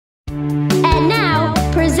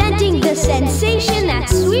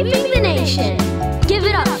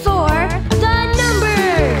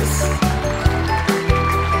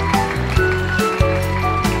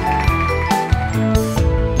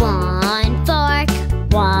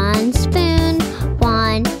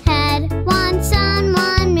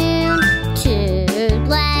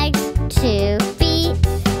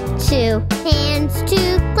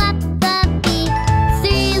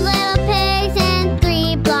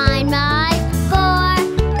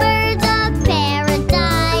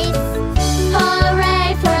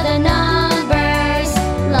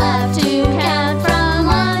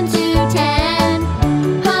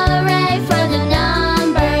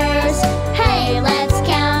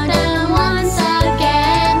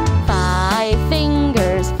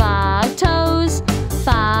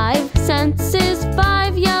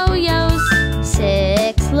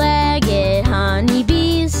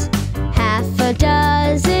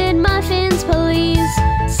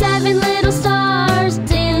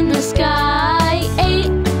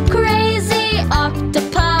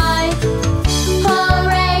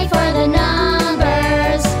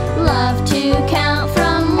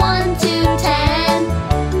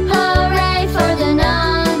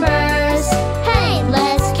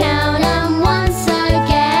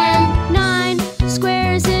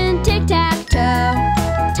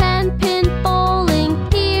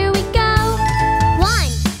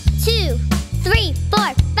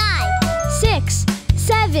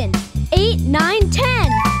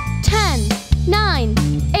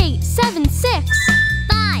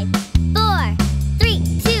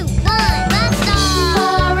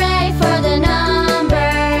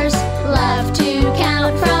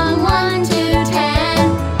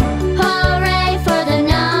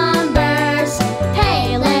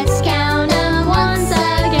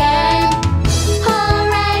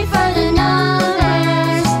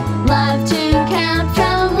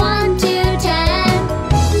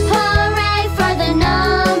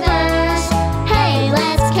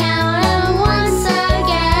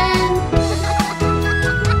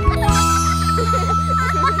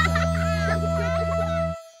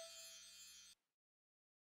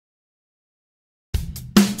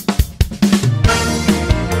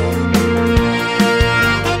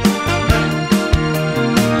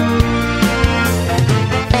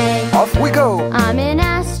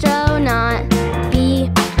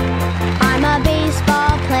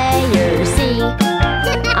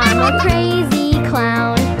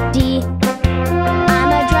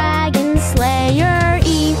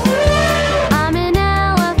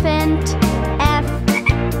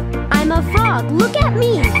dog, look at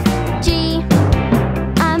me. G,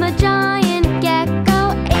 I'm a giant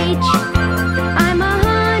gecko. H, I'm a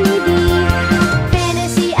honeybee.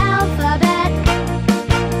 Fantasy alphabet.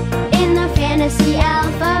 In the fantasy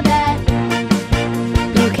alphabet,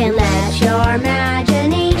 you can let your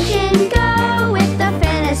imagination go with the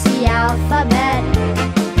fantasy alphabet.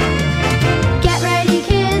 Get ready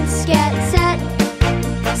kids, get set.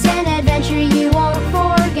 It's an adventure you won't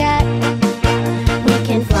forget. We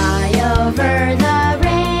can fly over the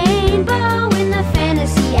rainbow in the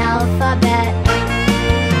fantasy alphabet.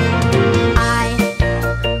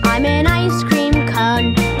 I'm an ice cream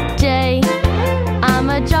cone. J, I'm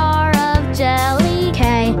a jar of jelly.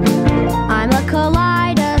 K, I'm a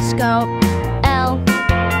kaleidoscope. L,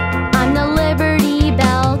 I'm the Liberty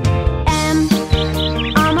Bell. M,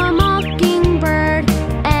 I'm a mockingbird.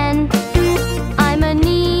 N, I'm a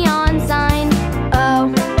neon sign.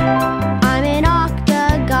 O, I'm an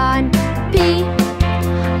octagon. P,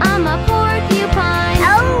 I'm a porcupine.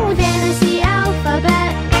 Oh, fantasy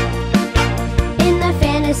alphabet. In the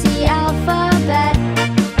fantasy alphabet,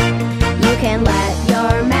 you can let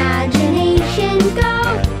your imagination go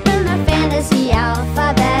in the fantasy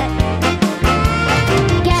alphabet.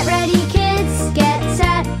 Get ready kids, get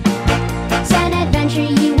set. It's an adventure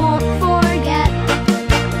you won't forget.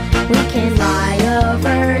 We can fly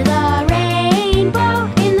over the rainbow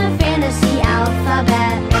in the fantasy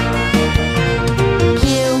alphabet.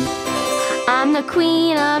 Q, I'm the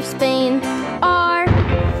Queen of Spain. R,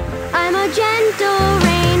 I'm a gentle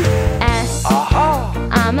rain. S,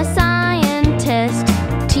 I'm a scientist.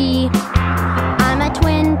 T, I'm a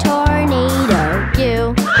twin tornado.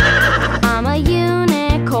 U, I'm a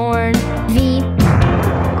unicorn. V,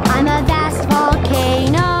 I'm a vast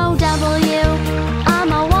volcano. W,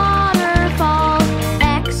 I'm a waterfall.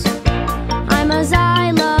 X, I'm a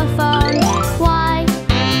xylophone. Y,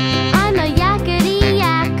 I'm a yakety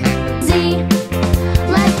yak. Z,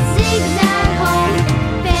 let's zigzag home.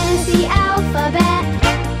 Fantasy alphabet.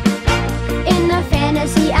 In the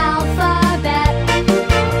fantasy alphabet,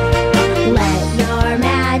 let your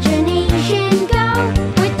imagination go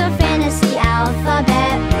with the fantasy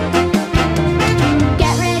alphabet.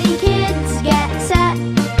 Get ready kids, get set.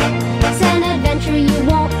 It's an adventure you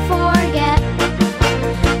won't forget.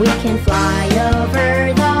 We can fly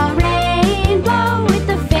over the rainbow with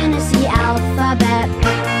the fantasy alphabet.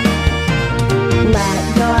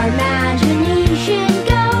 Let your imagination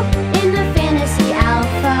go in the fantasy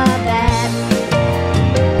alphabet.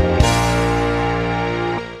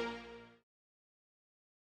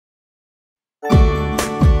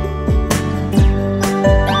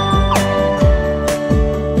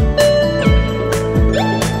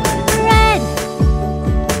 Red,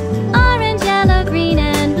 orange, yellow, green,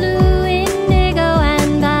 and blue, indigo,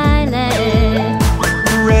 and violet.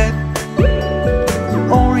 Red,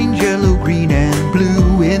 orange, yellow, green, and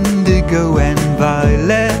blue, indigo, and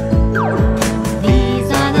violet.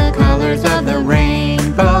 These are the colors of the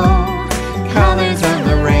rainbow. Colors of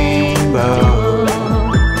the rainbow.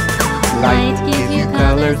 Light gives you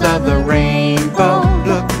colors of the rainbow.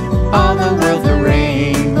 Look, all the world's a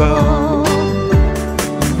rainbow.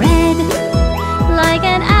 Red, like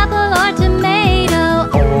an apple or tomato.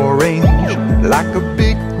 Orange, like a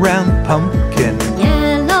big round pumpkin.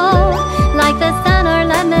 Yellow, like the sun or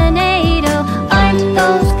lemonade. Aren't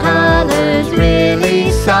those colors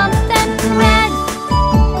really something? Red,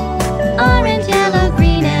 orange, yellow,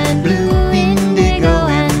 green, and blue, indigo,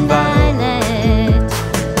 and violet.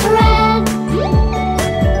 Red,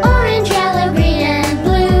 orange, yellow, green, and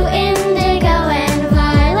blue, indigo, and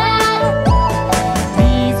violet.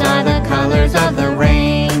 These are the colors of the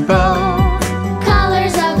rainbow.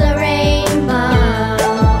 Colors of the rainbow.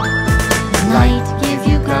 Light gives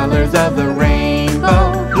you colors of the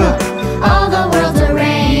rainbow. Look, All the world's a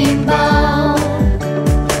rainbow.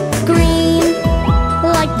 Green,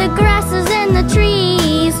 like the grasses and the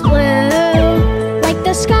trees. Blue, like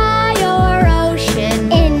the sky or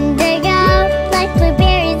ocean. Indigo, like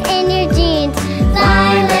blueberries in your jeans.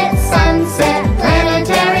 Violet, sunset,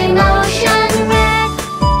 planetary motion. Red,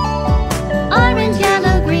 orange,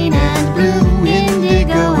 yellow, green, and blue,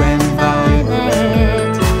 indigo, and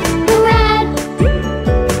violet. Red,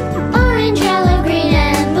 orange, yellow, green,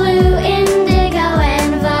 and blue, indigo,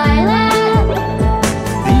 and violet.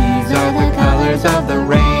 these are the colors of the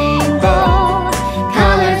rainbow.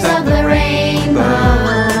 Colors of the rainbow.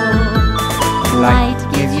 Light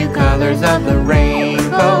gives you colors of the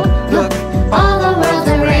rainbow. Look, All the world's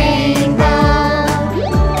a rainbow.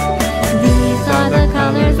 these are the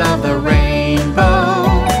colors of the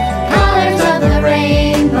rainbow. Colors of the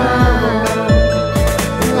rainbow.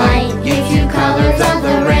 Light gives you colors of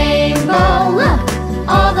the rainbow.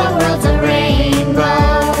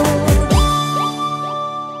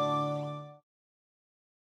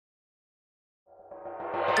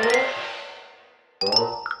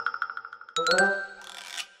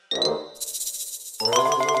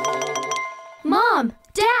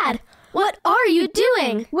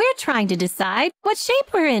 doing? We're trying to decide what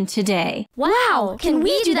shape we're in today. Wow, can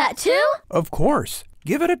we do that too? Of course.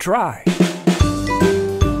 Give it a try.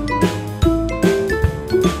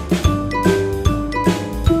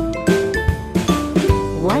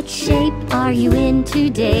 What shape are you in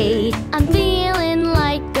today? I'm feeling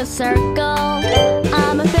like a circle.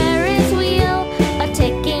 I'm a Ferris wheel, a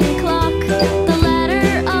ticking clock. The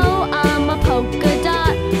letter O, I'm a polka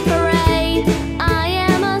dot. Hooray, I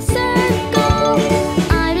am a circle.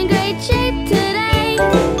 I'm in great shape today.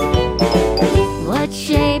 What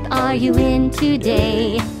shape are you in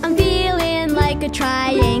today? I'm feeling like a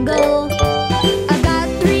triangle. I've got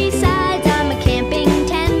 3 sides, I'm a camping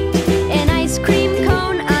tent. An ice cream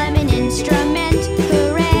cone, I'm an instrument.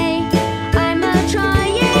 Hooray, I'm a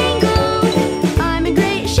triangle. I'm in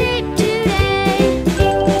great shape today.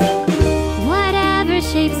 Whatever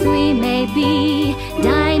shapes we may be,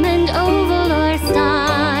 diamond, oval, or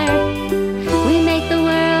star, we make the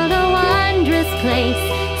world a wondrous place.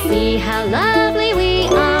 See how lovely we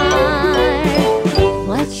are.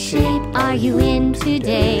 What shape are you in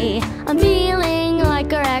today? I'm feeling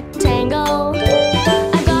like a rectangle.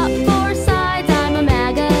 I've got 4 sides, I'm a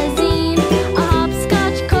magazine. A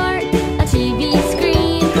hopscotch cart, a TV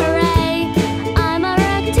screen. Hooray, I'm a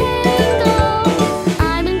rectangle.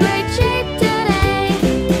 I'm in great shape today.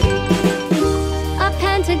 A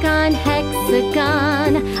pentagon,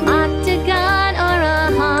 hexagon, octagon, or a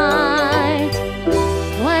heart.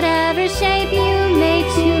 Whatever shape you may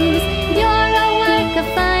choose, you're a work of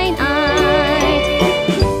fine art.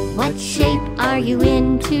 What shape are you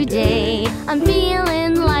in today? I'm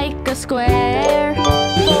feeling like a square.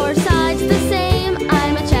 4 sides the same,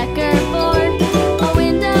 I'm a checkerboard. A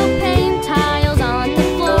window pane, tiles on the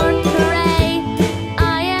floor. Hooray,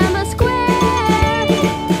 I am a square.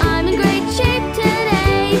 I'm in great shape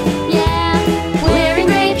today. Yeah, we're in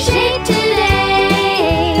great shape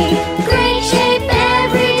today. Great shape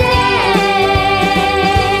every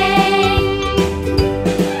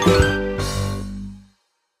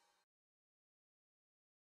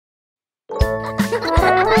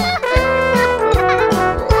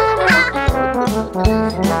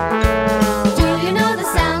Do you know the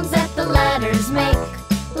sounds that the letters make?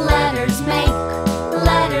 Letters make,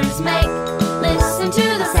 letters make. Listen to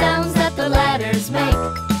the sounds that the letters make.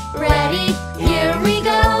 Ready? Here we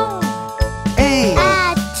go. A,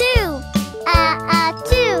 Two,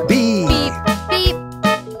 two. B, Beep, beep,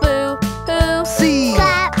 boo, hoo. C,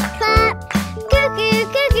 Clap, clap, cuckoo,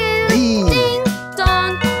 cuckoo. D, Ding,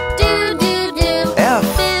 dong, do, do, do. F,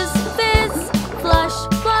 Fizz, fizz, flush,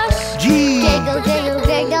 flush. G, Giggle, giggle,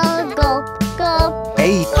 giggle, gulp, gulp.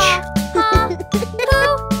 H, Ha, hoo,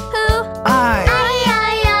 hoo. I,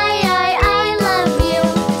 I love you.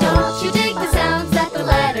 Don't you dig the sounds that the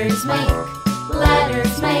letters make?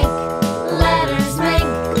 Letters make, letters make.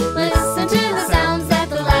 Listen to the sounds that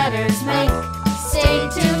the letters make. Stay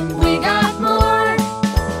tuned, we got more.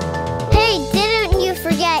 Hey, didn't you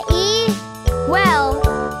forget E? Well,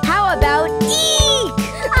 how about eek?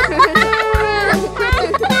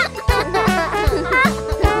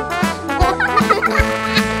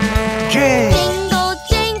 J, Jingle,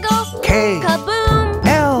 jingle, K, kaboom.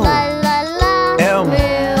 L, La la la, M,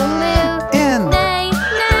 moo moo. N, Nay,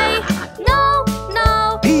 nay, no,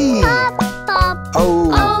 no. P, Pop, pop. O,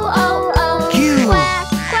 Oh, oh, oh. Q, Quack,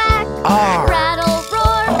 quack. R, Rattle,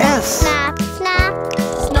 roar. S, Snap, snap.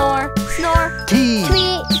 Snore, snore. T,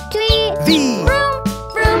 Tweet, tweet. V, Vroom,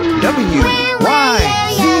 vroom. W, Wah, wah, Y, yeah,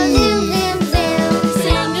 yeah. Z. Zoom, zoom, zoom.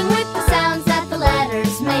 Singing with the sounds that the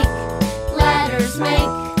letters make. Letters make,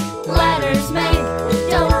 letters make.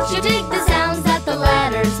 Don't you dig the sounds that the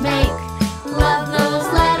letters make? Love those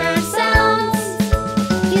letter sounds.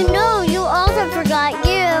 You know, you also forgot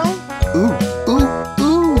you. Ooh, ooh,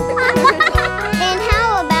 ooh. And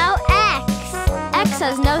how about X? X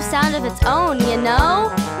has no sound of its own, you know?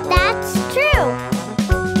 That's true.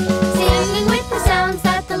 Singing with the sounds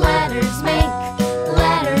that the letters make.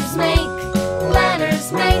 Letters make,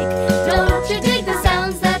 letters make. Don't you dig the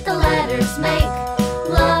sounds that the letters make?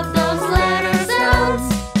 Love those letter sounds.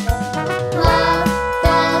 Love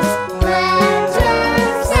those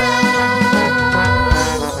letter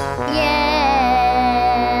sounds.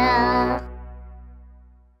 Yeah.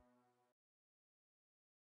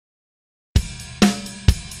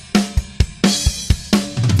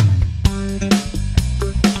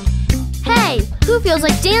 Hey, who feels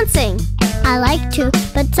like dancing? I like to,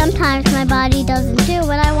 but sometimes my body doesn't do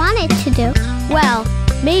what I want it to do. Well,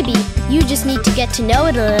 maybe you just need to get to know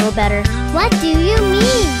it a little better. What do you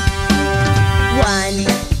mean? 1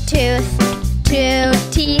 tooth, 2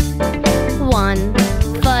 teeth, 1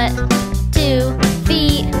 foot, 2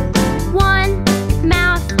 feet, 1 mouth.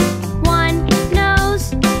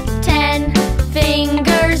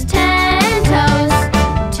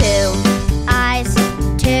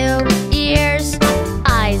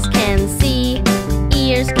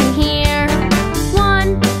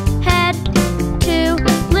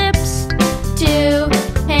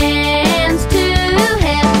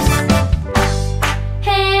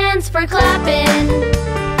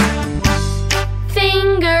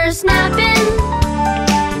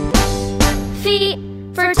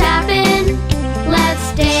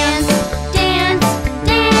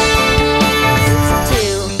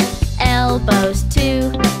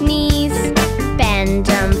 Bend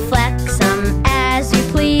 'em, flex 'em as you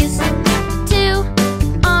please. 2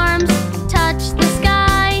 arms touch the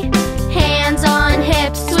sky. Hands on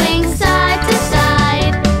hips, swing side to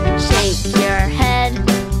side. Shake your head,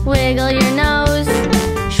 wiggle your nose.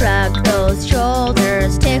 Shrug those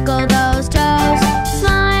shoulders, tickle those toes.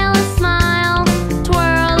 Smile a smile,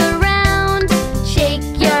 twirl around. Shake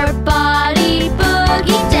your body,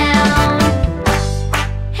 boogie down.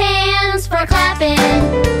 Hands for clapping,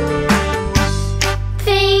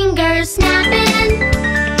 fingers snapping,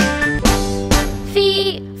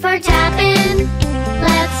 feet for tapping.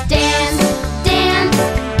 Let's dance, dance,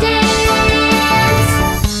 dance.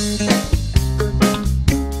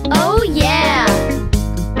 Oh yeah,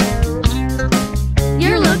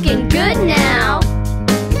 you're looking good now.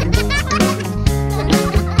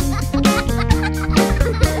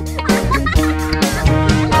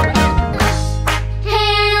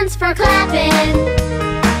 Hands for clapping,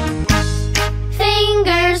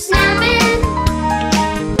 fingers snapping,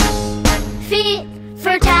 feet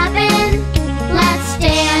for tapping. Let's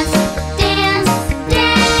dance, dance,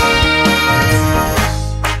 dance.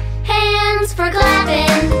 Hands for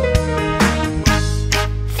clapping,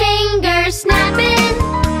 fingers snapping,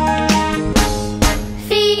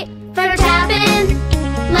 feet for tapping.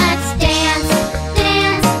 Let's dance,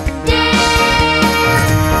 dance,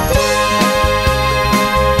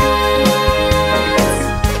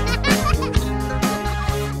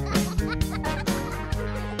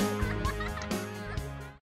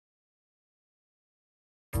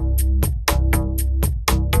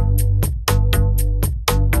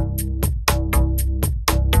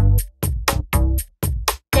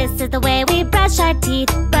 This is the way we brush our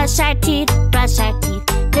teeth, brush our teeth, brush our teeth.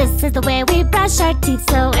 This is the way we brush our teeth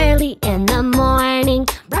so early in the morning.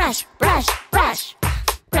 Brush, brush, brush,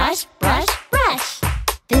 brush, brush, brush.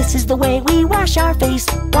 This is the way we wash our face,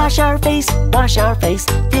 wash our face, wash our face.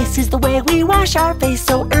 This is the way we wash our face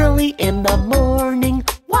so early in the morning.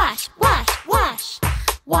 Wash, wash, wash,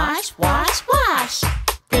 wash, wash, wash.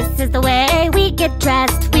 This is the way we get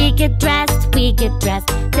dressed, we get dressed, we get dressed.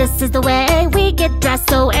 This is the way we get dressed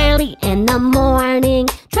so early in the morning.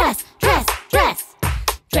 Dress, dress, dress,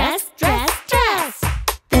 dress, dress, dress.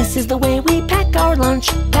 This is the way we pack our lunch,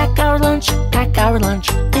 pack our lunch, pack our lunch.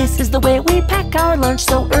 This is the way we pack our lunch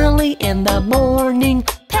so early in the morning.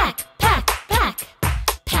 Pack, pack, pack,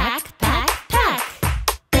 pack, pack, pack.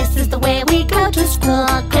 This is the way we go to school,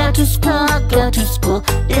 go to school, go to school.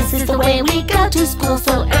 This is the way we go to school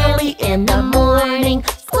so early in the morning.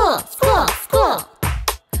 School, school, school.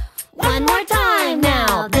 One more time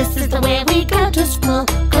now. This is the way we go to school,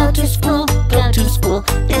 go to school, go to school.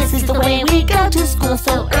 This is the way we go to school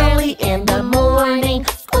so early in the morning.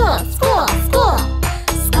 School, school, school.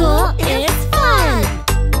 School is fun.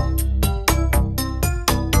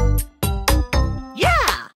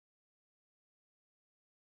 Yeah!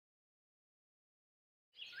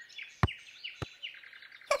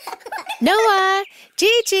 Noah,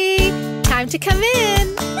 Gigi, time to come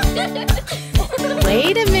in.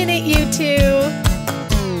 Wait a minute, you two.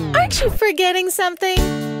 Aren't you forgetting something?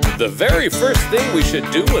 The very first thing we should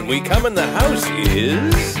do when we come in the house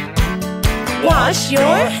is... Wash your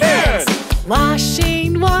hands.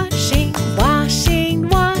 Washing, washing, washing,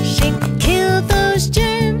 washing. Kill those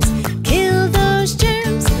germs, kill those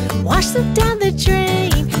germs. Wash them down the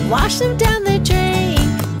drain, wash them down the drain.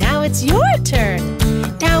 Now it's your turn,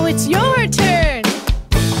 now it's your turn.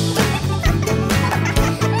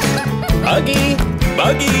 Buggy,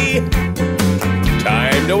 Buggy,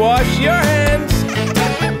 time to wash your hands.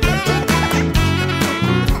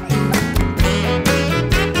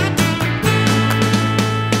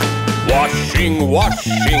 Washing,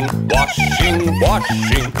 washing, washing,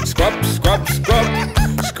 washing. Scrub, scrub, scrub,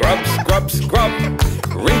 scrub, scrub, scrub.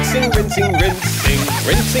 Rinsing, rinsing, rinsing,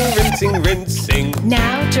 rinsing, rinsing, rinsing.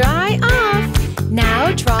 Now dry off,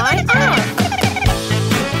 now dry off.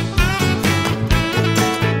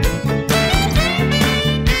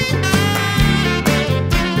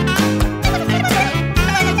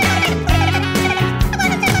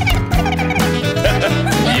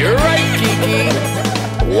 You're right, Kiki.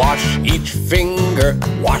 Wash each finger,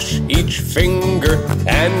 wash each finger,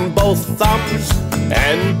 and both thumbs,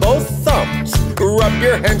 and both thumbs. Rub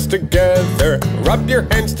your hands together, rub your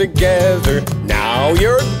hands together. Now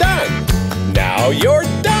you're done, now you're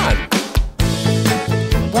done.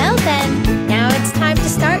 Well then, now it's time to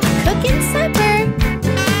start cooking supper.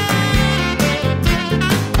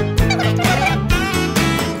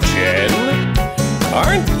 Jen,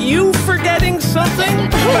 aren't you forgetting something?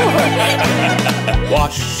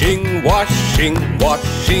 Washing, washing,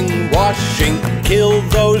 washing, washing. Kill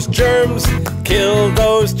those germs, kill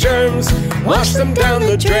those germs. Wash them down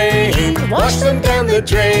the drain. Wash them down the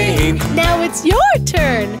drain. Now it's your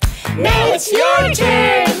turn. Now it's your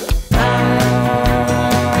turn.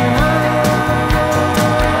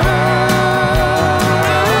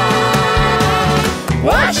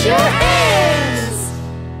 Wash your hands.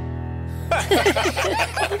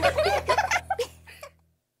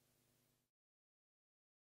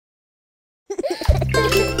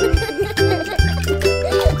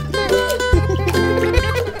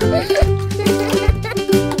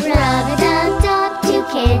 Rub-a-dub-dub, two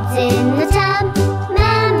kids in the tub,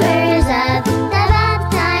 members of the bath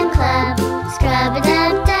time club.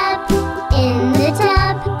 Scrub-a-dub-dub in the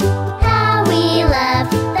tub, how we love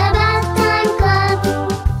the bath time club.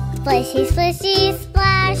 Splishy, splishy,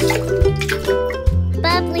 splash,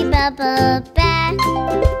 bubbly bubble bath,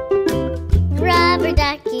 rubber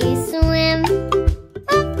ducky swim,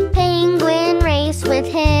 penguin race with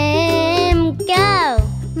him. Go!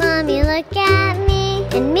 Mommy, look at me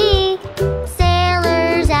and me,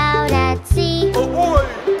 sailors out at sea.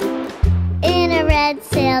 In a red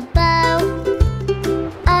sailboat,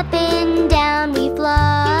 up and down we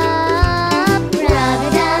flop.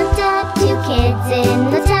 Rub-a-dub-dub, two kids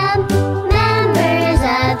in the tub, members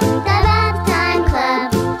of the bath time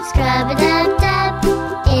club. Scrub-a-dub-dub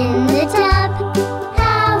in the tub,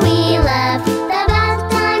 how we love the bath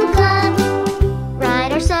time club.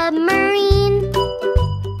 Ride our submarine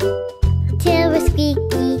till we're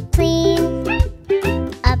squeaky clean.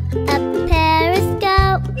 Up, up,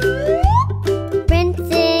 periscope,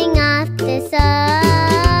 rinsing off the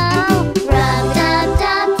soap.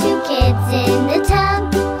 Rub-a-dub-dub, two kids in the tub,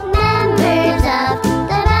 members of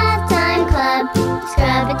the bath time club.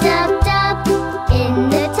 Scrub-a-dub-dub in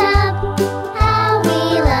the tub, how we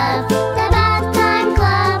love the bath time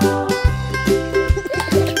club.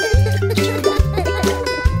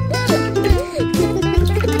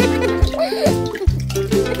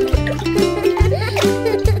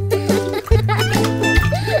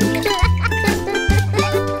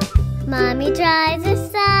 Mommy dries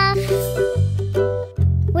us off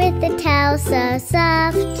with the towel so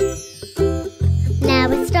soft.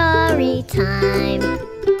 Now it's story time.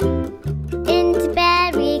 Into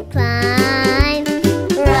bed we climb.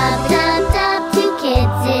 Rub-a-dub-dub, two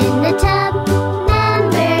kids in the tub,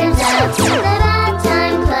 members of the bath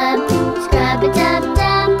time club.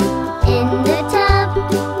 Scrub-a-dub-dub in the tub,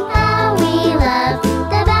 how we love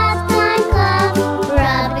the bath time club.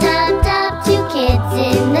 Rub-a-dub-dub, two kids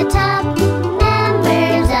in the tub,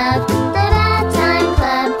 members of the bath time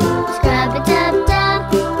club. Scrub-a-dub-dub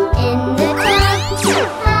in the tub,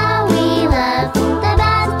 how we love the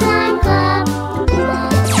bath time club.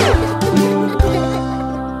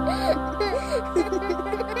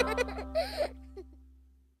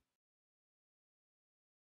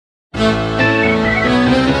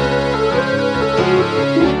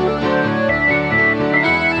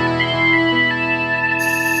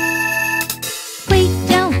 Wait,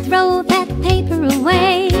 don't throw that paper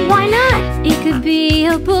away. Why not? It could be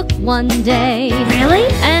a book one day. Really?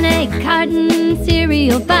 An egg carton,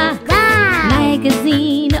 cereal box, Wow!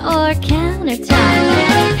 magazine, or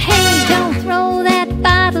countertop. Hey, don't throw that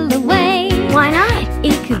bottle away. Why not?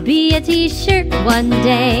 It could be a t-shirt one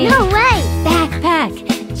day. No way! Backpack,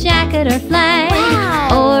 jacket or flag, Wow.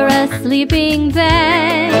 or a sleeping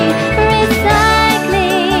bag.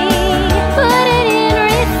 Recycling, put it in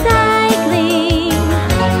recycling.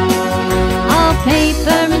 All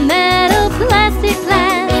paper, metal, plastic,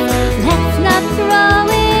 glass, let's not throw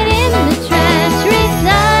it in the trash.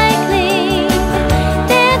 Recycling,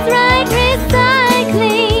 that's right,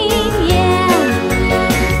 recycling, yeah.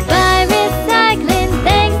 By recycling,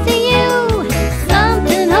 thanks to you,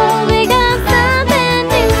 something old becomes something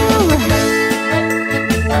new.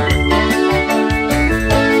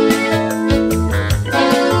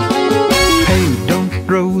 Hey, don't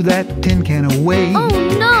throw that tin can away. Oh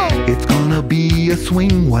no! It's gonna be a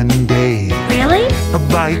swing one day. Really? A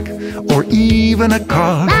bike or even a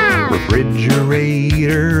car. Wow.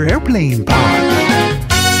 Refrigerator, airplane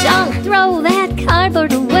parts. Don't throw that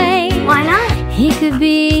cardboard away. Why not? It could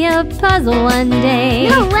be a puzzle one day.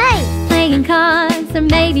 No way! Playing cards or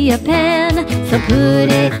maybe a pen, so put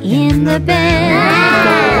it in the bin.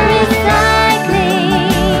 Recycling,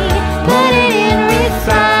 put it in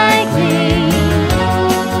recycling.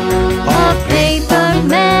 All paper,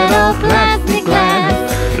 metal, plastic, glass,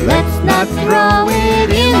 let's not throw it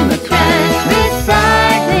in the trash.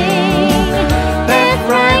 Recycling, that's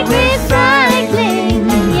right, recycling,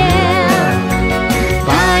 yeah.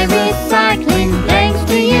 By recycling, thanks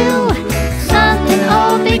to you, something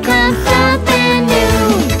old becomes something new.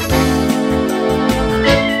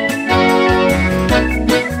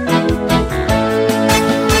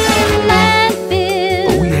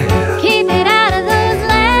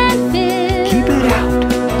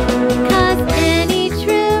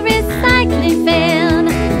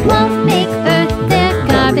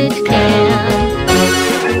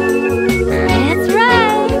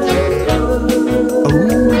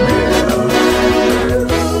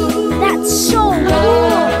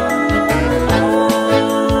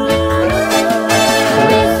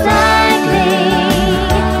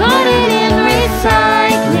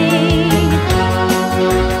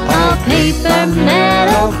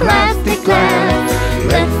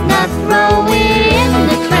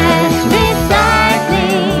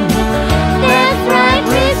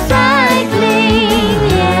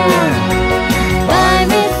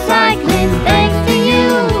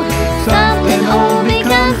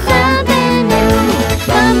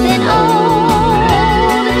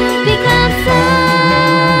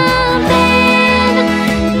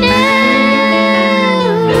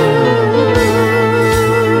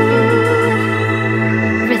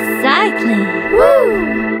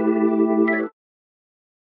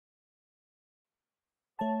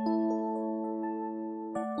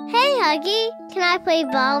 play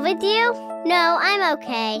ball with you? No, I'm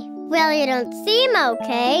okay. Well, you don't seem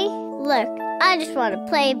okay. Look, I just want to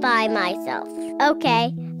play by myself.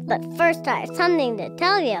 Okay, but first I have something to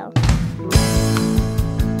tell you.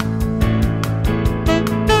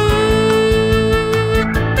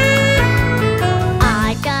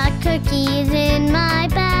 I got cookies in my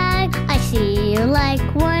bag. I see you like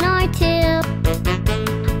one or two.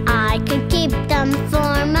 I could keep them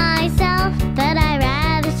for myself, but I'd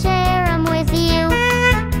rather share them with you.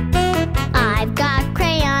 I've got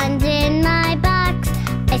crayons in my box.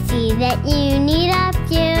 I see that you need a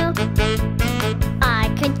few. I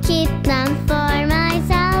could keep them for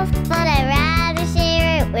myself, but I'd rather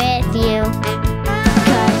share it with you.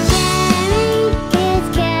 'Cause sharing is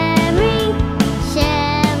caring,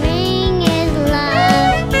 sharing is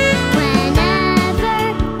love. Whenever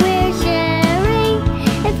we're sharing,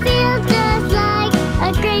 it feels just like a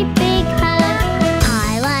great big hug. I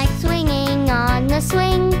like swinging on the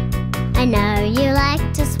swing. I know you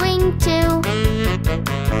like to swing too.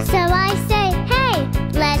 So I say, hey,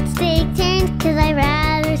 let's take turns, 'cause I'd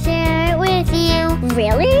rather share it with you.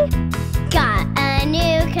 Really? Got a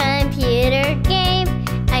new computer game.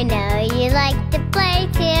 I know you like to play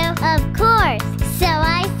too. Of course. So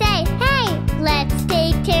I say, hey, let's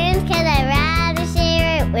take turns, 'cause I'd rather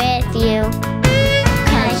share it with you.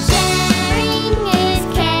 'Cause sharing is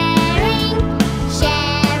caring,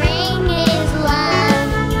 sharing is love.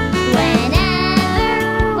 Whenever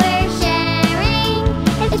we're sharing,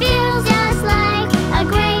 it feels just like a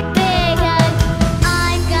great big hug.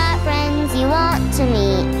 I've got friends you want to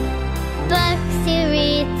meet, books to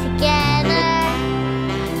read together.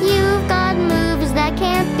 You've got moves that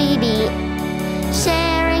can't be beat.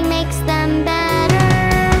 Sharing makes them better.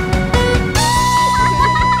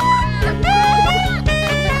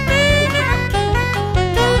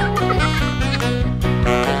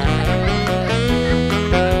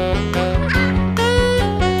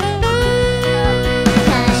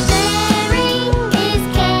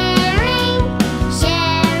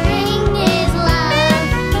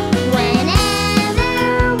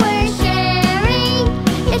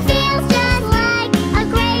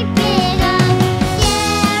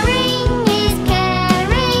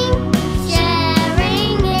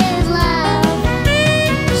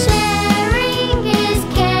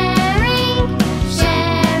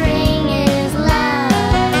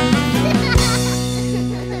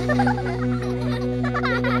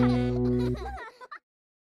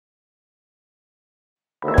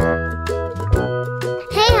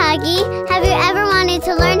 Hey, Huggy, have you ever wanted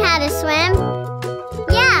to learn how to swim?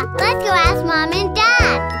 Yeah, let's go ask Mom and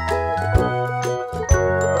Dad.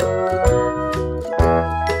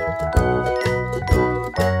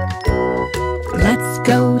 Let's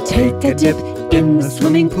go take a dip in the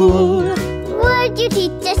swimming pool. Would you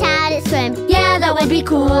teach us how to swim? Yeah, that would be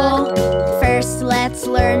cool. First, let's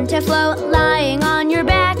learn to float, lying on your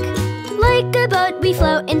back. Like a boat, we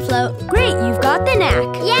float and float. Great, you've got the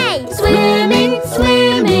knack. Yay! Swimming,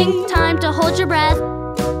 swimming, time to hold your breath.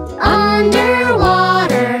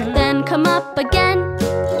 Underwater, then come up again.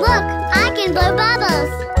 Look, I can blow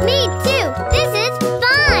bubbles. Me too. This is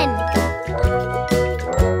fun.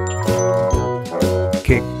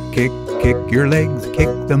 Kick, kick, kick your legs, kick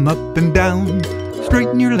them up and down.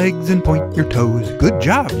 Straighten your legs and point your toes. Good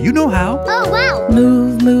job, you know how. Oh, wow.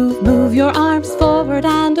 Move, move, move your arms forward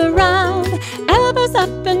and around. Elbows up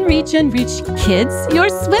and reach, kids, you're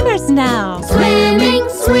swimmers now. Swimming,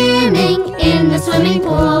 swimming in the swimming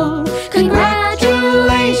pool.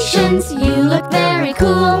 Congratulations, you look very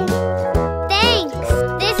cool. Thanks.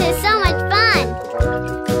 This is so much fun.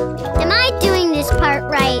 Am I doing this part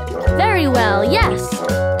right? Very well, yes.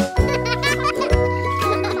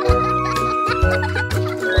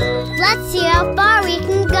 Let's see how far we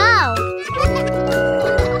can go.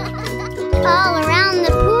 All around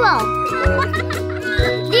the pool.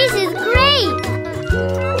 This is great.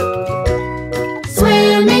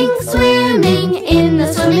 Swimming, swimming in the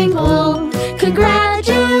swimming pool.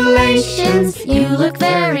 Congratulations, you look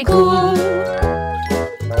very cool.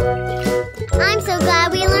 I'm so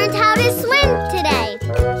glad we learned how to swim today.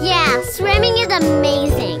 Yeah, swimming is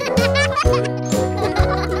amazing.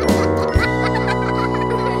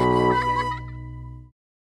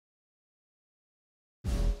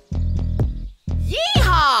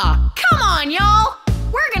 Yeehaw! Come on, y'all!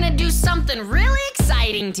 We're gonna do something really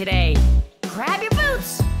exciting today. Grab your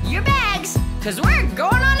boots, your bags, 'cause we're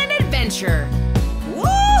going on an adventure.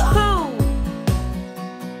 Woohoo!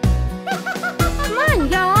 Come on,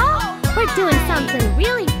 y'all. We're doing something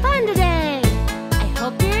really fun today. I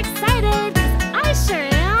hope you're excited, 'cause I sure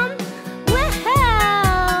am.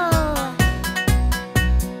 Woohoo!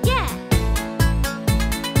 Yeah.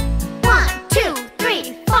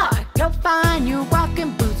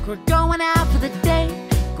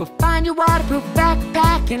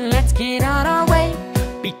 and let's get on our way.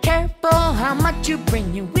 Be careful how much you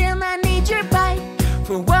bring, you will not need your bike.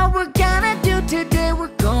 For what we're gonna do today,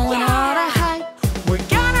 we're going on a hike. We're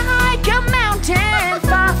gonna hike a mountain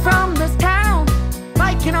far from this town,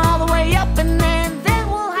 biking all the way up and then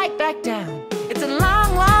we'll hike back down. It's a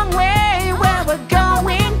long, long way where we're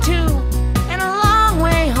going to, and a long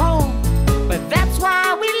way home, but that's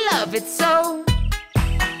why we love it so.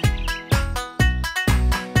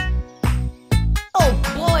 Oh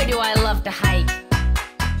boy, do I love to hike.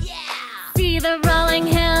 See the rolling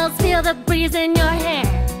hills, feel the breeze in your hair.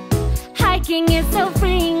 Hiking is so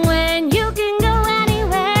freeing when you can go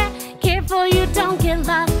anywhere. Careful you don't get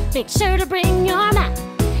lost, make sure to bring your map.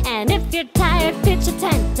 And if you're tired, pitch a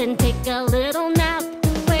tent and take a little nap.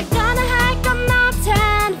 We're gonna hike a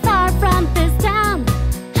mountain far from this town,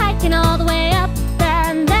 hiking all the way up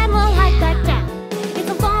and then we'll hike back down. It's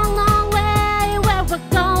a long, long way where we're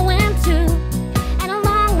going to, and a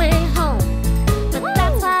long way home, but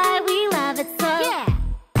that's why we love it so. Yeah.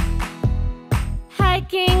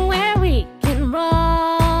 Hiking where we can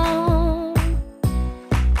roam.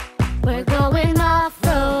 We're going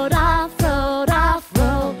off-road, off-road,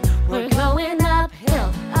 off-road. We're going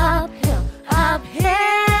uphill, uphill, uphill.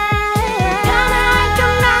 Gonna hike a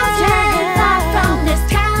mountain far from this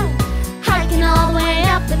town, hiking all the way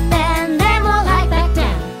up and then we'll hike back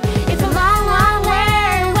down. It's a long, long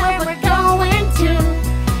way where we're going to,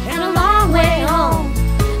 and a long way home,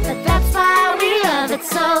 but that's why we love it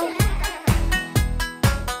so.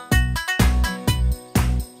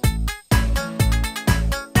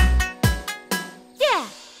 Yeah.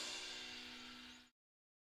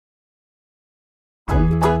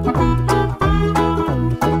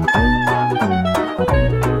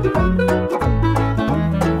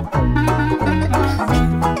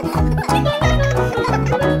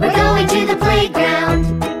 We're going to the playground.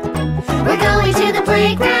 We're going to the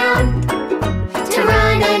playground to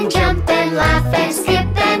run and jump and laugh and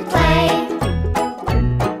skip and play.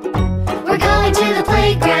 We're going to the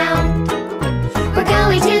playground. We're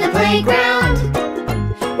going to the playground.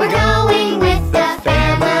 We're going with the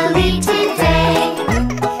family today.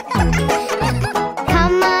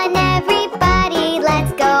 Come on, everybody,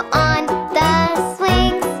 let's go on the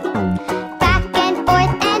swings. Back and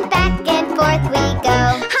forth we go.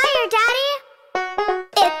 Higher, Daddy!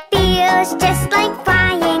 It feels just like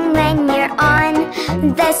flying when you're on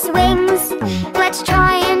the swings. Let's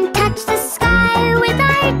try and touch the sky with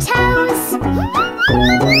our toes.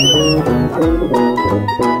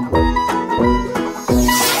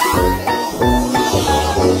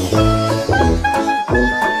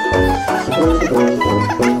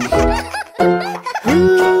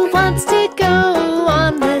 Who wants to go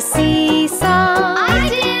on the seesaw? I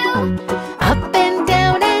do! Up and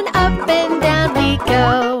down we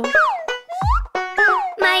go.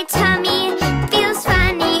 My tummy feels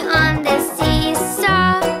funny on the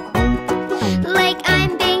seesaw, like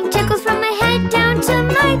I'm being tickled from my head down to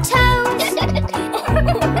my toes.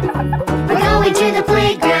 We're going to the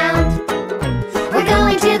playground. We're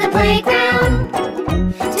going to the playground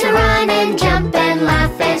to run and jump and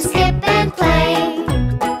laugh and skip and play.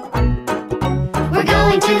 We're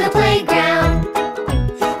going to the playground.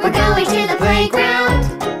 We're going to the playground.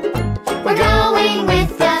 We're going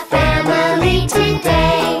with the family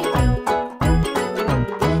today.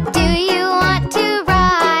 Do you want to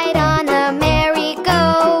ride on a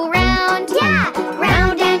merry-go-round? Yeah!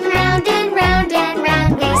 Round and round and round and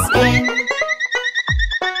round we spin.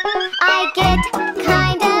 I get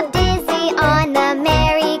kind of dizzy on the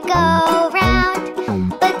merry-go-round,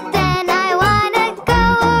 but then I wanna go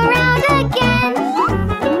around again.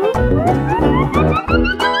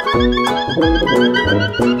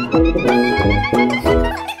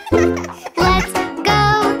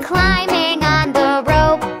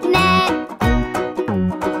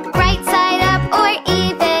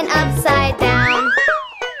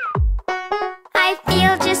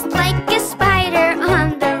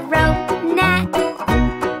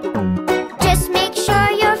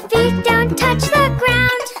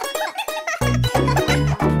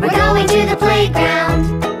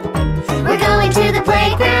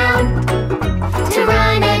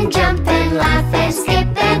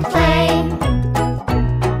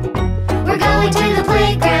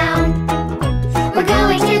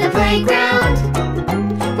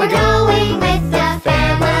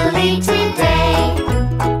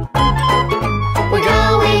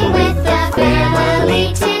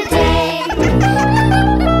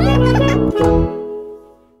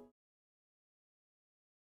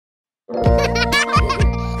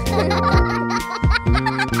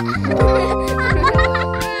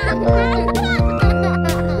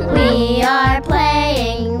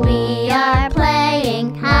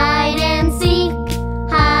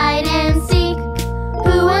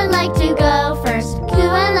 like to go first? Who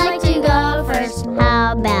would like to go first?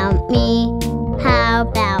 How about me? How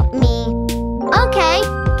about me? Okay,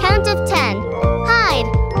 count of 10. Hide.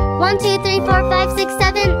 1, 2, 3, 4, 5, 6,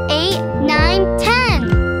 7, 8, 9,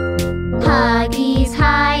 10. Puggy's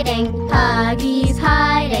hiding. Puggy's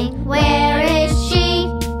hiding. Where is she?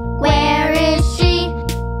 Where is she?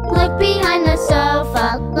 Look behind the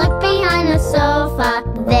sofa. Look behind the sofa.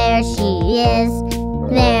 There she is.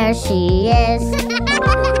 There she is.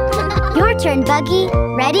 Your turn, Buggy.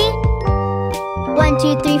 Ready? 1,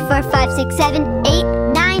 2, 3, 4, 5, 6, 7, 8,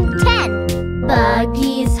 9, 10.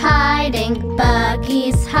 Buggy's hiding.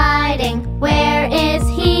 Buggy's hiding. Where is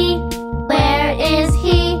he? Where is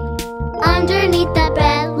he? Underneath the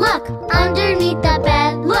bed. Look. Underneath the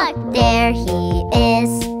bed. Look. There he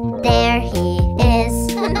is. There he is.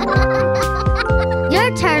 Your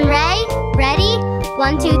turn, Ray. Ready?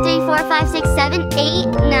 1, 2, 3, 4, 5, 6, 7, 8,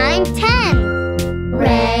 9, 10.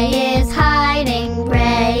 Ray is hiding.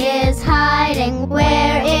 Ray is hiding.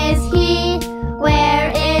 Where is he?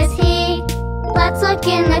 Where is he? Let's look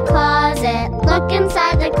in the closet. Look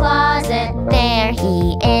inside the closet. There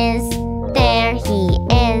he is. There he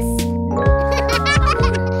is.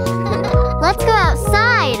 Let's go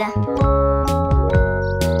outside.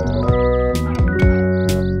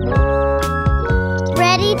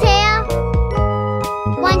 Ready, Taya?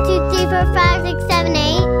 1, 2, 3, 4, 5, 6, 7,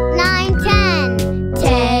 8, 9, 10.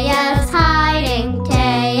 Taya's hiding.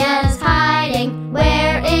 Taya's hiding.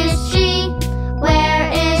 Where is she?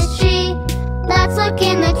 Where is she? Let's look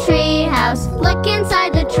in the tree house. Look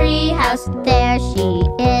inside the tree house. There she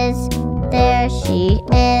is. There she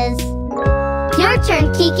is. Your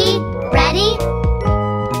turn, Kiki. Ready?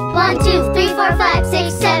 1, 2, 3, 4, 5,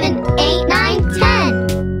 6, 7, 8, 9, 10.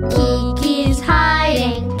 Kiki's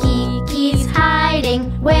hiding. Kiki's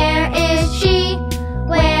hiding. Where is she?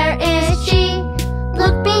 Where is she?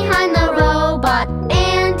 Look behind the robot.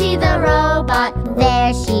 Andy the robot.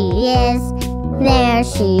 There she is. There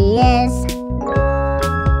she is.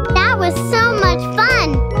 That was so much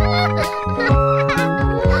fun.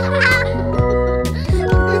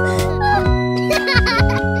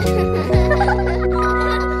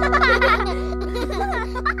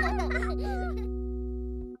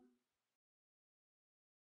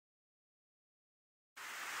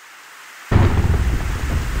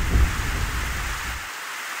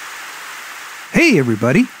 Hey,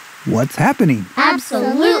 everybody. What's happening?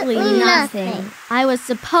 Absolutely nothing. I was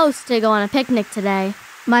supposed to go on a picnic today.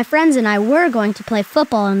 My friends and I were going to play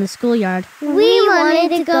football in the schoolyard. We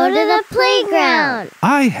wanted to go to the playground.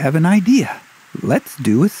 I have an idea. Let's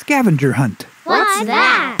do a scavenger hunt. What's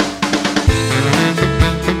that?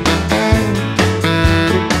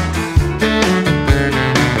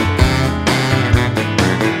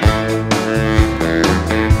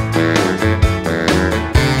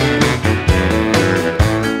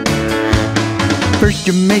 First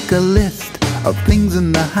you make a list of things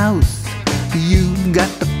in the house. You've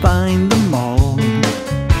got to find them all.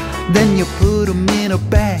 Then you put them in a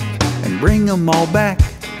bag and bring them all back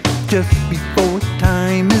just before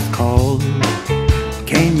time is called.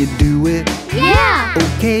 Can you do it? Yeah!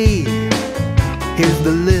 Okay, here's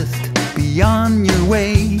the list. Be on your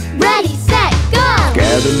way. Ready, set, go!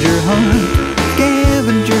 Scavenger hunt,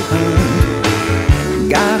 scavenger hunt.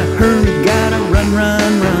 Gotta hurry, gotta run,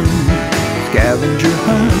 run, run. Scavenger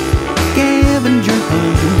hunt, scavenger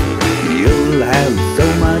hunt. You'll have so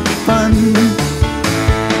much fun.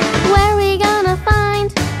 Where we gonna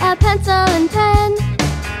find a pencil and pen?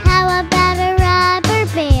 How about a rubber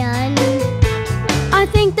band? I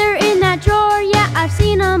think they're in that drawer. Yeah, I've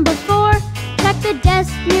seen them before. Check the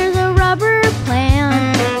desk near the rubber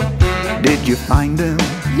plant. Did you find them?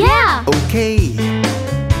 Yeah! Okay,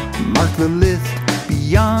 mark the list.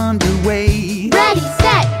 Be on your way. Ready,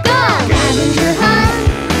 set, go! Scavenger hunt,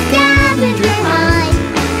 scavenger hunt.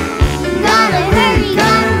 Gotta hurry,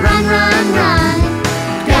 gotta run, run, run.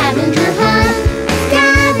 Scavenger hunt,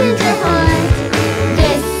 scavenger hunt.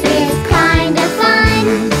 This is kinda fun.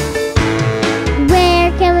 Where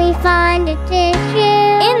can we find a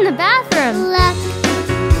tissue? In the bathroom. Look,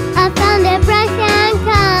 I found a brush and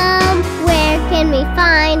comb. Where can we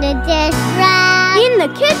find a dish rag? In the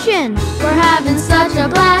kitchen. We're having such a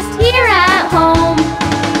blast here at home.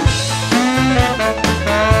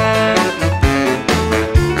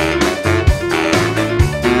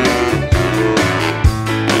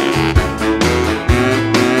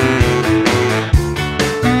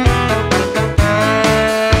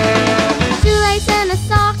 Shoelace and a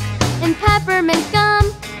sock and peppermint gum.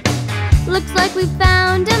 Looks like we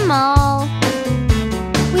found them all.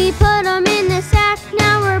 We put them in the sack,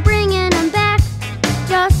 now we're bringing them back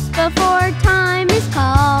just before time is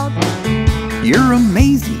called. You're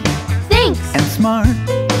amazing Thanks. and smart.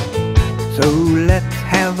 So let's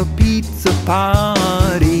have a pizza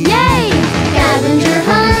party. Yay! Scavenger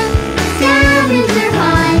hunt, scavenger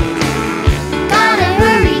hunt. Gotta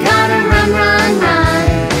hurry, gotta run, run, run.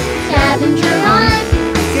 Scavenger hunt,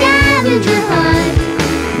 scavenger hunt.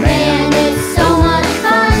 Man, it's so much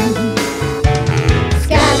fun.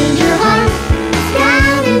 Scavenger hunt,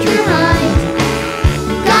 scavenger hunt.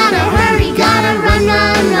 Gotta hurry, gotta run,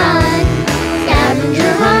 run, run.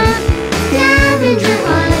 Scavenger hunt, scavenger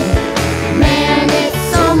hunt. Man, it's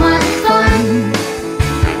so much fun.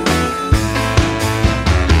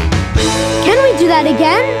 Can we do that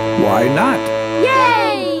again? Why not?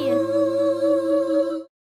 Yay!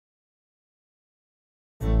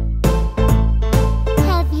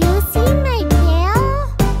 Have you seen my tail?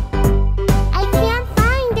 I can't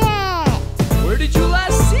find it. Where did you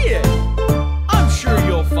last see it? I'm sure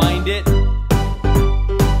you'll find it.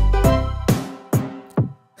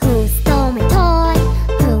 Who stole my toy?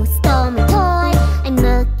 Who stole my toy? I'm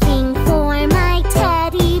looking for my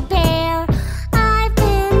teddy bear. I've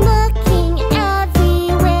been looking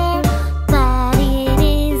everywhere, but it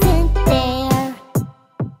isn't there.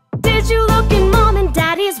 Did you look in Mom and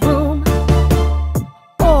Daddy's room?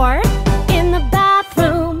 Or in the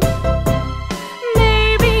bathroom?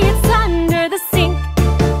 Maybe it's under the sink.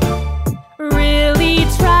 Really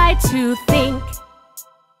try to think.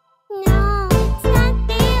 No, it's not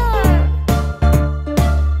there.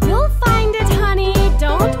 You'll find it, honey,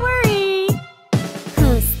 don't worry.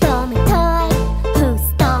 Who stole my toy? Who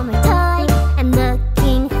stole my toy? I'm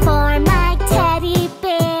looking for my teddy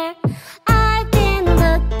bear. I've been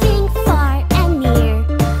looking far and near,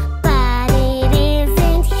 but it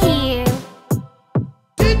isn't here.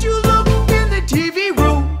 Did you look in the TV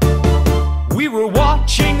room? We were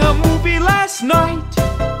watching a movie last night.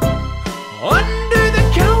 Under the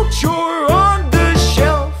couch or on the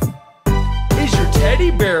shelf. Is your teddy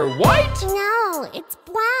bear white? No, it's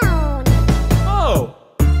brown. Oh,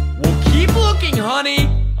 well keep looking, honey.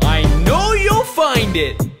 I know you'll find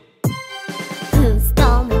it. Who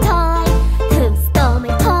stole my toy? Who stole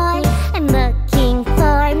my toy? I'm looking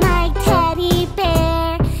for my teddy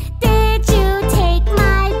bear. Did you take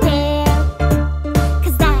my bear?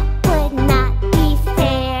 'Cause that would not be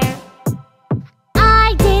fair.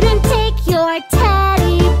 I didn't take your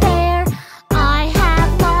teddy bear. I have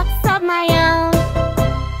lots of my own.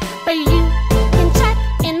 But you can check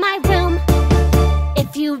in my room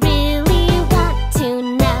if you really want to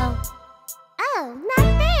know. Oh, not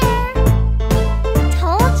there.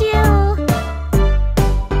 Told you.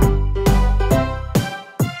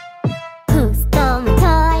 Who stole my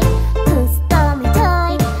toy? Who stole my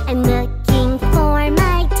toy? I'm looking for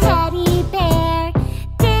my teddy bear.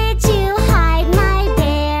 Did you hide my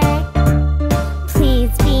bear?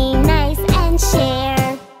 Please be nice and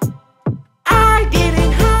share. I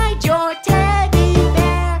didn't hide your teddy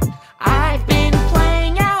bear. I've been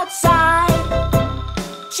playing outside.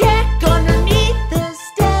 Check underneath the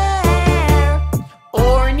stair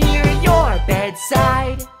or near your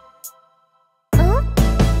bedside. Oh?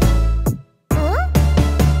 Oh?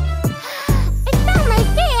 I found my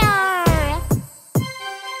bear!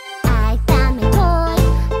 I found my toy.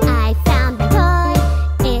 I found my toy.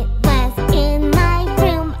 It was in my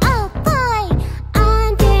room. Oh boy!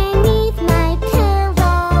 Underneath my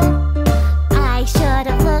pillow. I should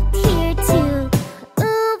have looked here too.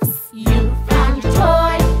 Oops! You found your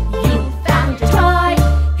toy. You found your toy.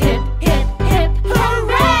 Hip, hip, hip,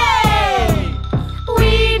 hooray!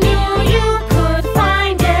 We knew you could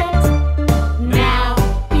find it. Now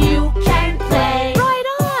you can play. Right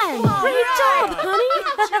on! Great job, honey!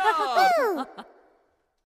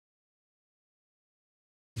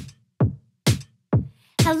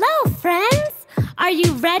 Hello, friends! Are you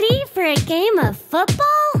ready for a game of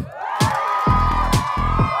football?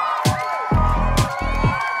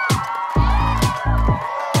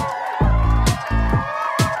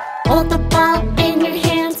 Hold the ball in your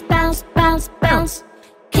hands, bounce, bounce, bounce.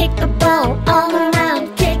 Kick the ball all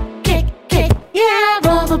around, kick, kick, kick. Yeah,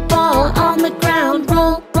 roll the ball on the ground,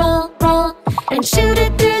 roll, roll, roll. And shoot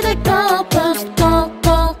it through the goalpost, goal,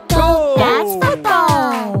 goal, goal. That's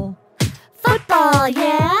football. Football,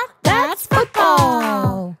 yeah, that's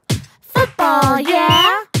football. Football,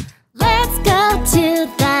 yeah. Let's go to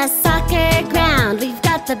the soccer ground. We've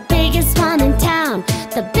got the biggest one in town,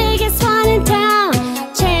 the biggest one in town.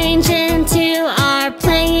 Change into our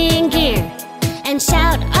playing gear and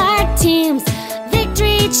shout our team's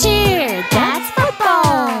victory cheer. That's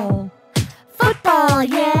football. Football,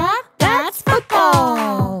 yeah, that's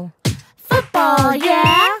football. Football,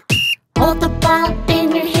 yeah. Hold the ball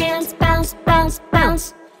in your hands, bounce, bounce,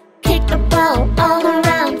 bounce. Kick the ball all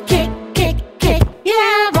around. Kick, kick, kick.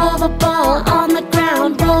 Yeah, roll the ball on the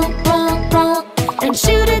ground. Roll, roll, roll. And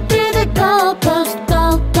shoot it through the goalpost.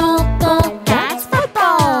 Goal, goal, goal. That's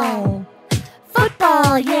football.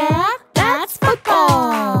 Football, yeah. That's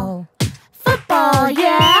football. Football,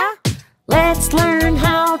 yeah. Let's learn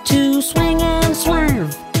how to swing and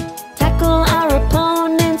swerve. Tackle our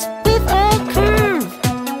opponents with a curve.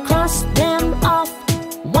 Cross them off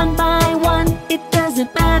one by one. It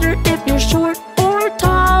doesn't matter if you're short or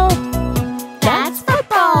tall. That's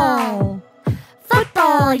football.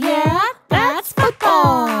 Football, yeah. That's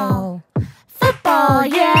football. Football,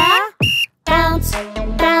 yeah. Bounce,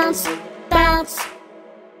 bounce, bounce.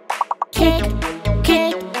 Kick,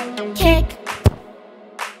 kick, kick.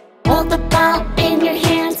 Hold the ball in your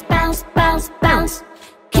hands. Bounce, bounce, bounce.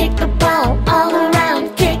 Kick the ball all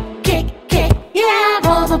around. Kick, kick, kick. Yeah,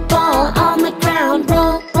 roll the ball on the ground.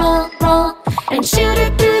 Roll, roll, roll. And shoot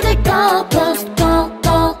it through the goalpost. Goal,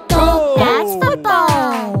 goal, goal. That's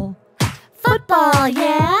football. Football,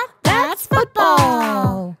 yeah. That's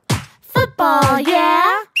football. Football,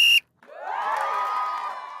 yeah.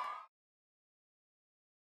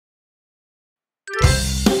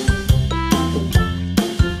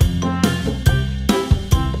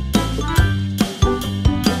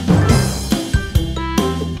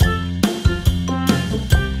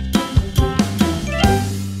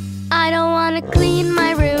 I don't want to clean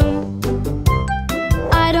my room.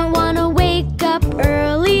 I don't want to wake up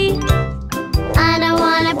early. I don't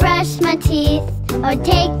want to brush my teeth or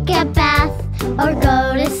take a bath or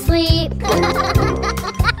go to sleep.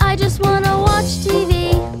 I just want to watch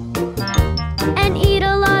TV and eat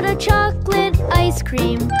a lot of chocolate ice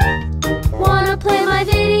cream. Want to play my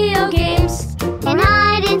video games and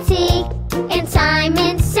hide and seek and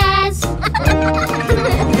Simon Says. I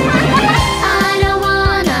don't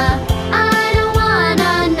wanna,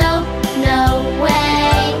 no, no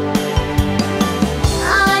way.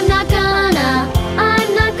 I'm not gonna,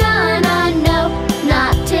 no,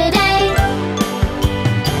 not today.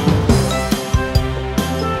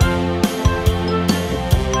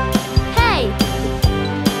 Hey!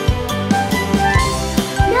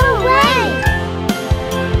 No way!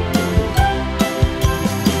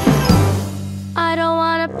 I don't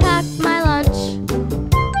wanna pack my lunch.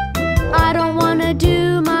 I don't wanna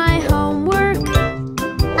do my homework.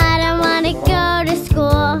 I don't wanna go to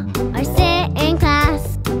school or sit in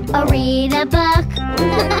class or read a book.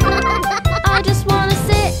 I just wanna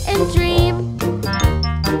sit and dream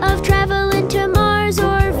of traveling to Mars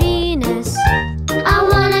or Venus. I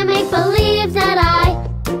wanna make believe that I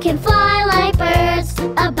can fly like birds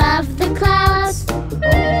above the clouds.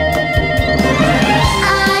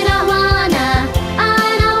 I don't wanna,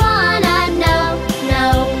 no, no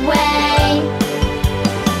way.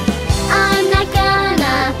 I'm not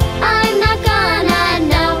gonna,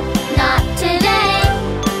 no, not today.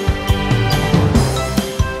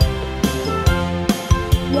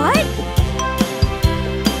 What?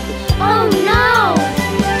 Oh no!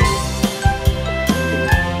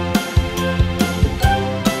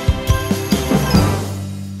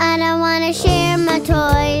 I don't wanna share my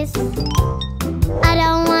toys. I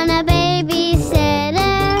don't want a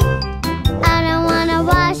babysitter. I don't wanna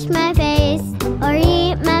wash my face or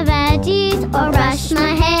eat my veggies or brush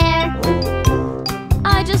my hair.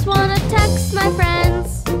 I just wanna text my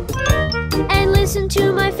friends and listen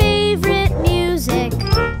to my favorite music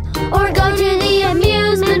or go to the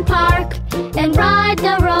amusement park and ride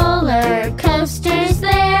the roller coasters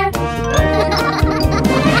there.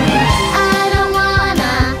 I don't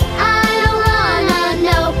wanna,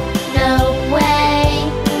 no, no way.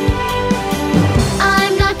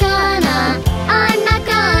 I'm not gonna,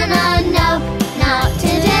 no, not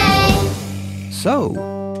today. So,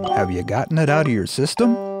 have you gotten it out of your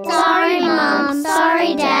system? Sorry, Mom.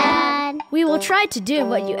 Sorry, Dad. We will try to do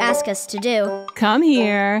what you ask us to do. Come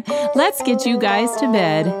here. Let's get you guys to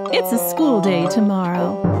bed. It's a school day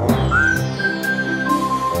tomorrow.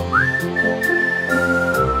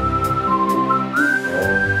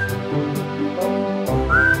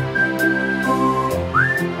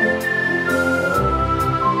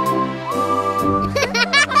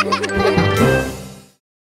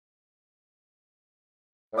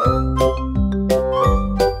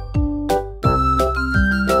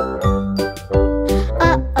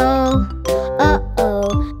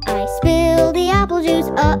 I spilled the apple juice.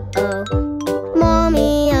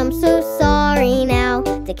 Mommy, I'm so sorry now.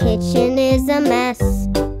 The kitchen is a mess.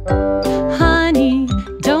 Honey,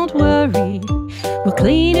 don't worry. We'll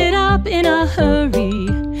clean it up in a hurry.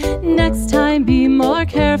 Next time be more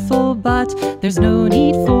careful, but there's no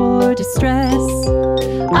need for distress.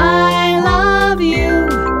 I love you.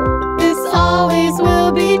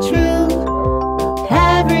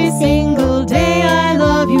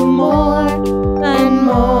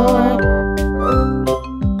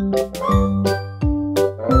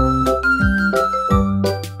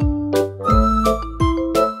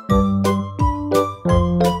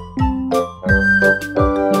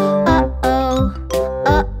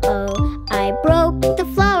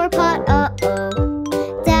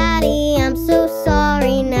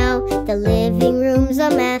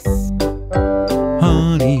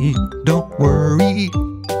 Honey, don't worry,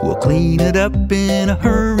 we'll clean it up in a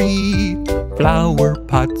hurry. Flower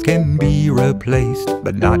pots can be replaced,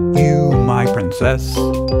 but not you, my princess.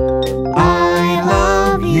 I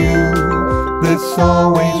love you, this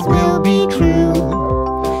always will be true.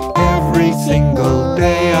 Every single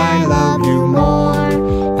day I love you more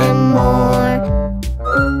and more.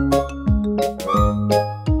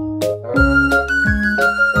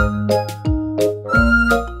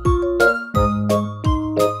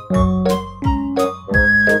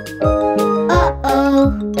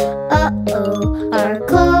 Our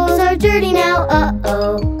clothes are dirty now,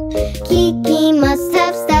 Kiki must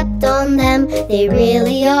have stepped on them, they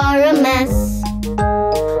really are a mess.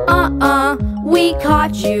 We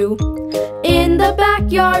caught you. In the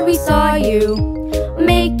backyard we saw you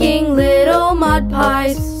making little mud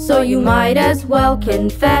pies, so you might as well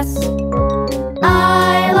confess.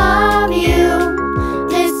 I love you,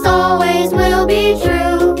 this always will be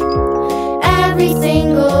true. Every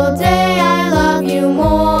single day I love you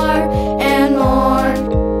more and more.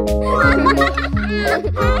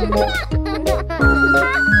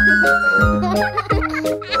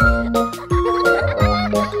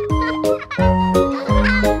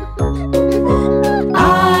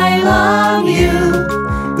 I love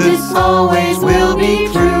you, this always will be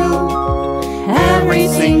true. Every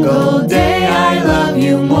single day I love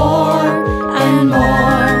you more and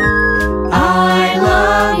more. I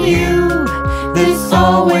love you, this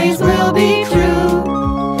always will be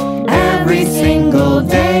true. Every single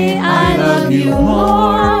day I love you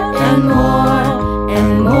more and more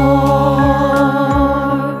and more.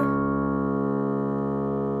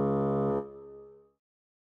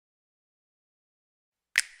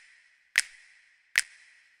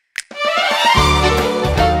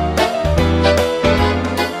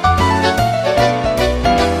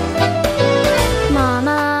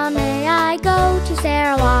 Mama, may I go to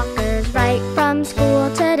Sarah Walker's right from school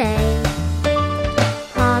today?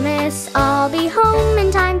 Promise I'll be home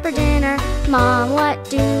in time for dinner. Mom, what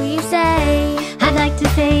do you say? I'd like to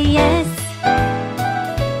say yes,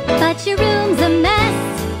 but your room's a mess.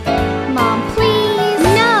 Mom, please.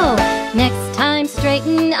 No! Next time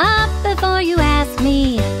straighten up before you ask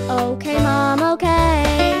me. Okay, Mom, okay.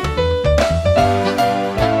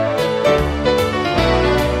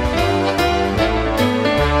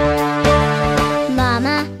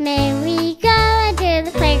 Mama, may we go to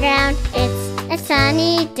the playground? It's a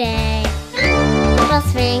sunny day. We'll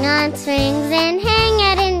swing on swings and hang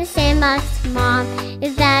out in the sandbox. Mom,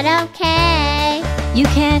 is that okay? You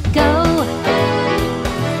can't go,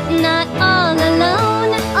 not all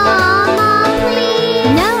alone. Aw, Mom,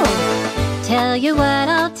 please. No! Tell you what,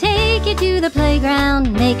 I'll take you to the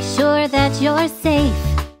playground. Make sure that you're safe.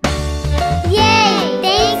 Yay!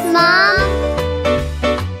 Thanks, Mom.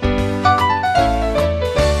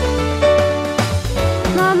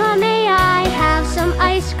 Mama, may I have some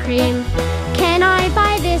ice cream? Can I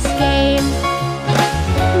buy this game?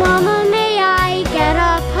 Mama, may I get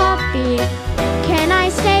a puppy? Can I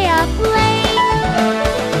stay up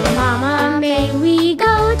late? Mama, may we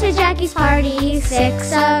go to Jackie's party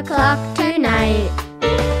 6 o'clock tonight?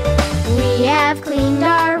 We have cleaned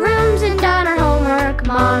our rooms and done our homework.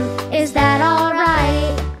 Mom, is that all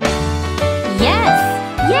right? Yes!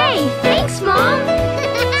 Yay! Thanks, Mom!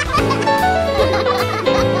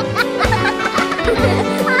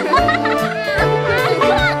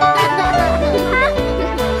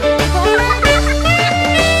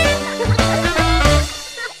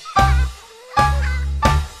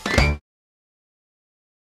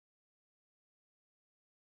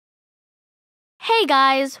 Hey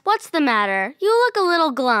guys, what's the matter? You look a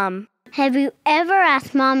little glum. Have you ever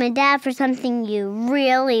asked Mom and Dad for something you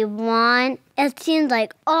really want? It seems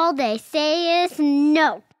like all they say is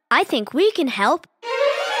no. I think we can help.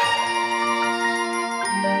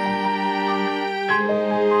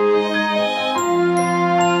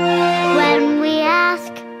 When we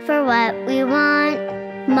ask for what we want,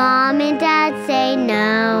 Mom and Dad say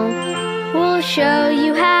no. We'll show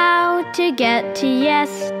you how to get to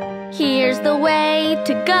yes. Here's the way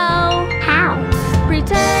to go. How?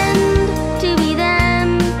 Pretend to be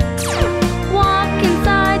them. Walk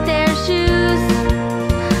inside their shoes.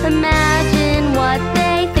 Imagine what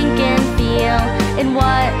they think and feel and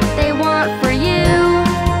what they want for you.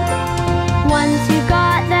 Once you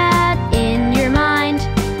got that in your mind,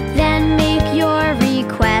 then make your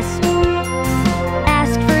request.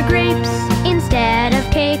 Ask for grapes instead of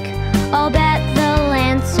cake. I'll bet they'll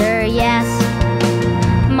answer yes.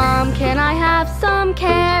 Mom, can I have some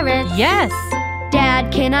carrots? Yes!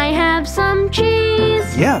 Dad, can I have some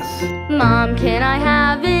cheese? Yes. Mom, can I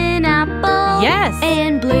have an apple? Yes!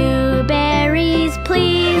 And blueberries,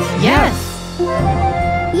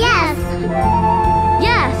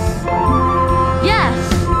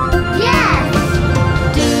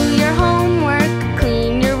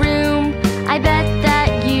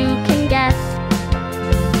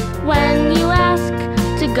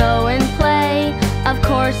 go and play? Of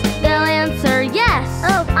course, they'll answer yes.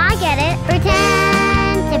 Oh, I get it.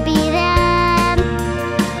 Pretend to be them.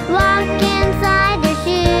 Walk inside their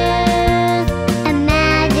shoes.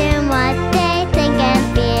 Imagine what they think and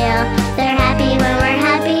feel. They're happy when we're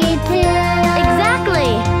happy too.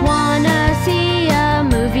 Exactly. Wanna see a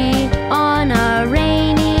movie on a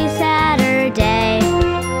rainy Saturday?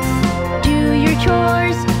 Do your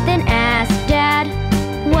chores, then ask Dad.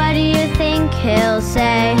 What do you think he'll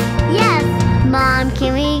say? Yes. Mom,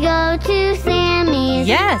 can we go to Sammy's?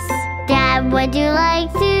 Yes. Dad, would you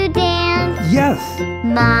like to dance? Yes.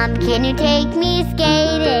 Mom, can you take me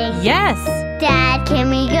skating? Yes. Dad, can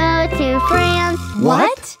we go to France?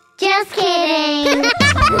 What? Just kidding.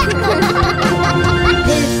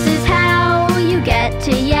 This is how you get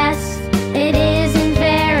to yes. It isn't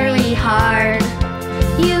very hard.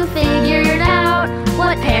 You figured out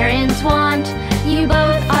what parents want. You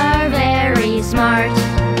both are very smart.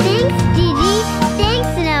 Thanks, Gigi.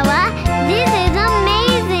 Thanks, Noah. This is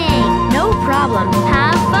amazing. No problem.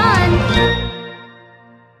 Have fun.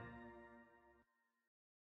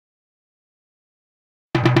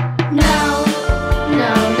 No,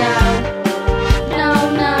 no, no, no,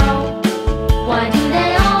 no. Why do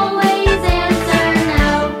they always answer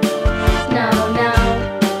no? No, no,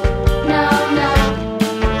 no, no.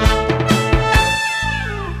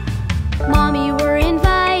 Mommy, we're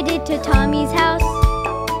invited to Tommy's house.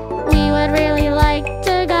 We would really like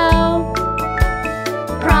to go.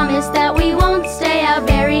 Promise that we won't stay out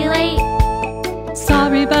very late.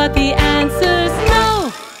 Sorry, but the answer's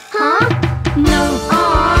no. Huh? No.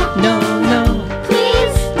 Aw, No, no.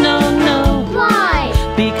 please? No, no. Why?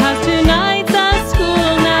 Because tonight's a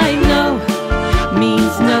school night. No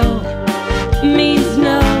means no. Means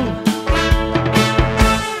no.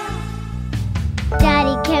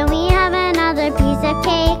 Daddy, can we have another piece of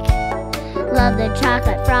cake? Love the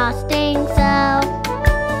chocolate frosting so.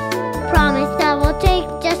 Promise that we'll take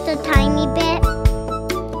just a tiny bit.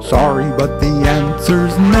 Sorry, but the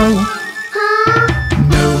answer's no. Huh?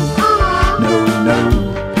 No, Aw, no, no,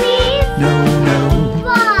 please? no, no.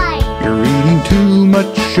 Why? You're eating too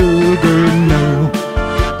much sugar. No,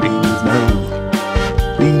 means no,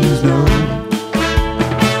 means no.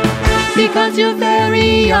 Because you're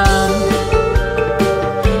very young.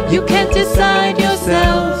 You can't decide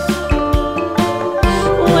yourself.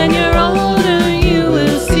 When you're older, you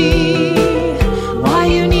will see why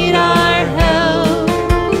you need our help.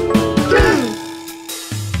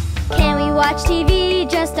 Can we watch TV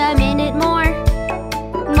just a minute more?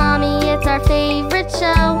 Mommy, it's our favorite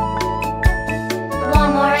show.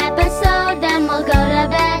 One more episode, then we'll go to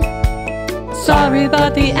bed. Sorry,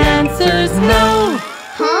 but the answer's no.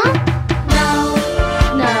 Huh? No,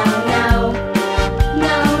 no, no,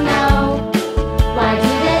 no, no. Why do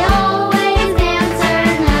they always answer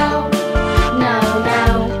no? No, no,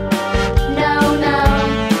 no, no.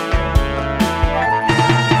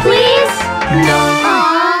 Please? No.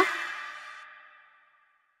 Aw.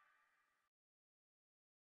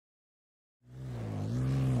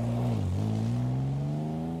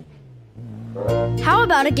 How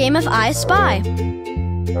about a game of I Spy?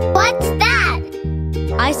 What's that?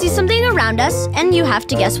 I see something around us, and you have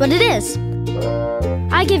to guess what it is.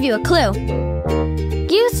 I give you a clue.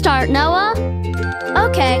 You start, Noah.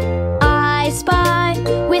 Okay. I spy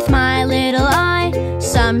with my little eye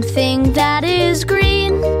something that is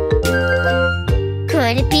green.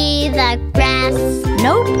 Could it be the grass?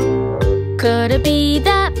 Nope. Could it be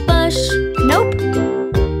that bush? Nope.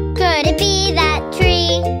 Could it be that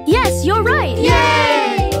tree? Yes, you're right.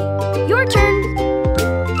 Yay! Your turn.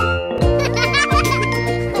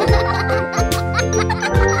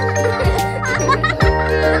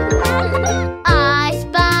 I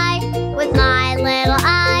spy with my little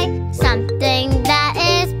eye something that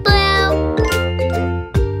is blue.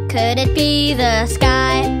 Could it be the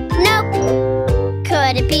sky? Nope.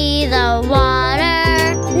 Could it be the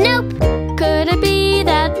water? Nope. Could it be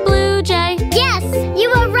that blue jay? Yes, you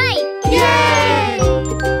were right. Yay!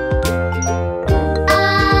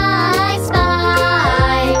 I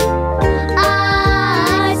spy.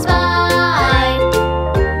 I spy.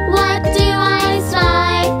 What do I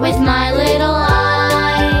spy with my little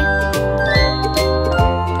eye?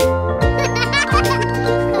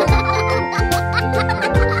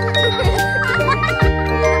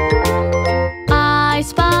 I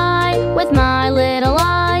spy with my little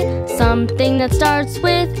eye something that starts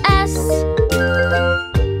with S.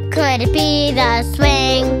 Could it be the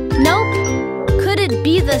swing? Nope. Could it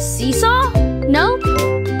be the seesaw? Nope.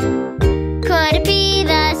 Could it be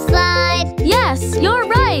the slide? Yes, you're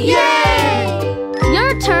right. Yay!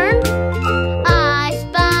 Your turn. I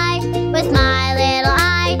spy with my little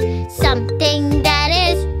eye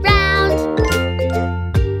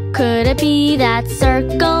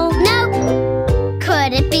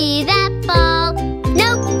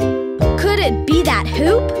Could it be that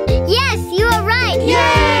hoop? Yes, you are right!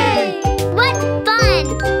 Yay!